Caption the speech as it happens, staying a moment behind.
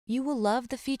You will love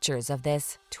the features of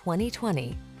this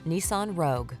 2020 Nissan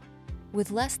Rogue. With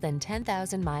less than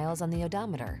 10,000 miles on the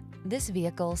odometer, this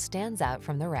vehicle stands out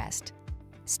from the rest.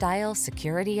 Style,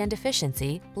 security, and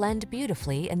efficiency blend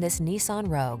beautifully in this Nissan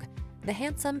Rogue, the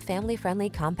handsome family-friendly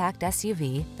compact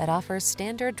SUV that offers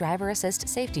standard driver assist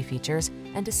safety features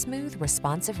and a smooth,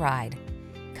 responsive ride.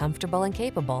 Comfortable and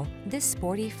capable, this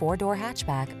sporty four-door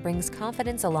hatchback brings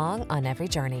confidence along on every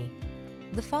journey.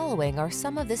 The following are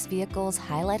some of this vehicle's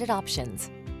highlighted options: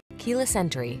 keyless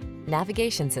entry,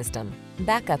 navigation system,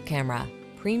 backup camera,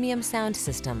 premium sound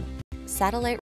system, satellite